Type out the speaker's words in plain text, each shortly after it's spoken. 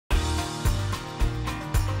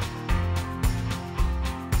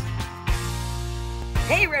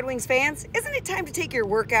Hey Red Wings fans, isn't it time to take your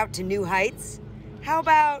workout to new heights? How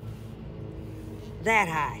about that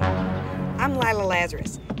high? I'm Lila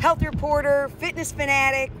Lazarus, health reporter, fitness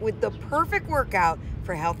fanatic with the perfect workout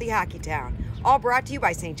for Healthy Hockey Town. All brought to you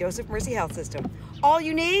by St. Joseph Mercy Health System. All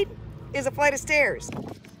you need is a flight of stairs.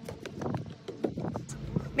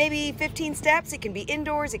 Maybe 15 steps, it can be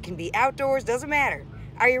indoors, it can be outdoors, doesn't matter.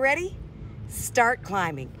 Are you ready? Start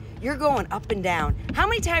climbing. You're going up and down. How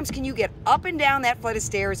many times can you get up and down that flight of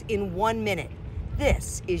stairs in 1 minute?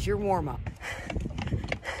 This is your warm-up.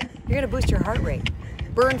 You're gonna boost your heart rate,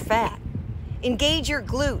 burn fat, engage your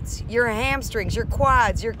glutes, your hamstrings, your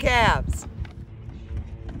quads, your calves.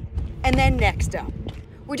 And then next up,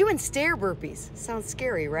 we're doing stair burpees. Sounds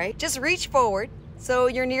scary, right? Just reach forward so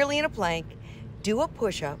you're nearly in a plank, do a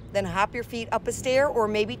push-up, then hop your feet up a stair or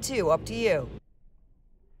maybe two, up to you.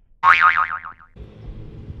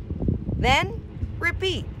 Then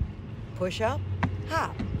repeat. Push up,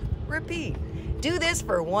 hop, repeat. Do this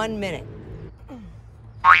for 1 minute.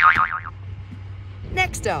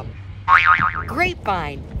 Next up,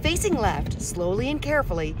 grapevine. Facing left, slowly and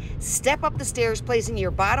carefully, step up the stairs, placing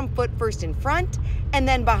your bottom foot first in front and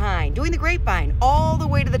then behind, doing the grapevine all the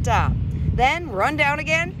way to the top. Then run down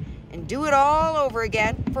again and do it all over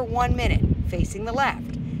again for 1 minute, facing the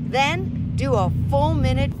left. Then do a full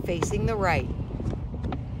minute facing the right.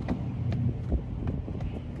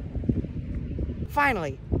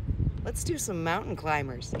 Finally, let's do some mountain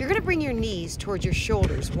climbers. You're gonna bring your knees towards your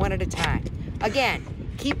shoulders one at a time. Again,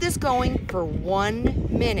 keep this going for 1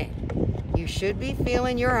 minute. You should be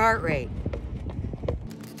feeling your heart rate.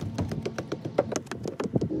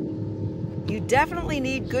 You definitely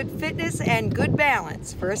need good fitness and good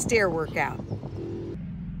balance for a stair workout.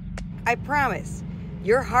 I promise,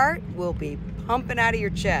 your heart will be pumping out of your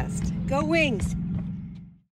chest. Go Wings!